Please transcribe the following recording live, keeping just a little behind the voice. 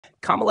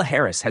Kamala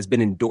Harris has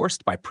been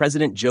endorsed by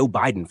President Joe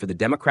Biden for the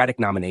Democratic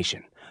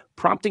nomination,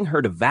 prompting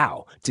her to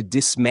vow to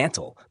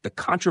dismantle the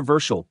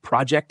controversial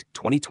Project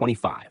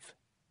 2025.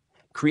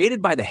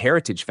 Created by the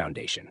Heritage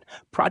Foundation,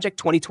 Project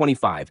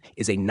 2025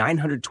 is a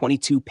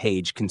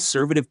 922-page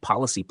conservative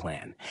policy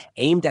plan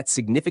aimed at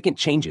significant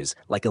changes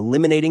like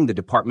eliminating the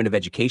Department of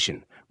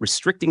Education,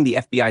 restricting the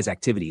FBI's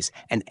activities,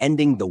 and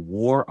ending the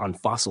war on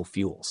fossil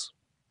fuels.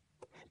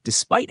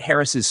 Despite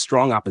Harris's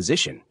strong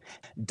opposition,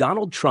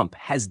 Donald Trump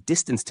has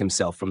distanced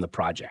himself from the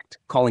project,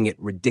 calling it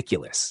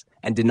ridiculous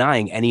and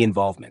denying any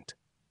involvement.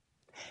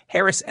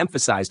 Harris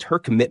emphasized her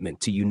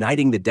commitment to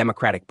uniting the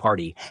Democratic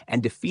Party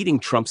and defeating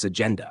Trump's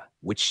agenda,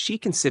 which she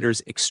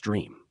considers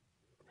extreme.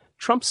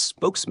 Trump's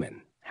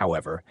spokesman,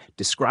 however,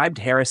 described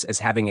Harris as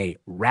having a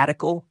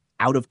radical,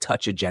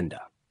 out-of-touch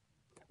agenda.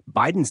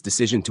 Biden's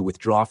decision to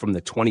withdraw from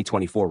the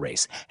 2024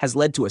 race has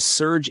led to a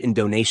surge in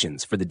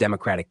donations for the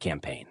Democratic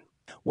campaign.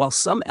 While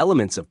some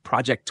elements of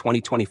Project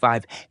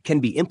 2025 can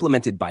be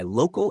implemented by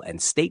local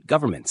and state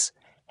governments,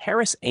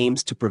 Harris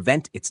aims to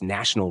prevent its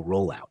national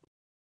rollout.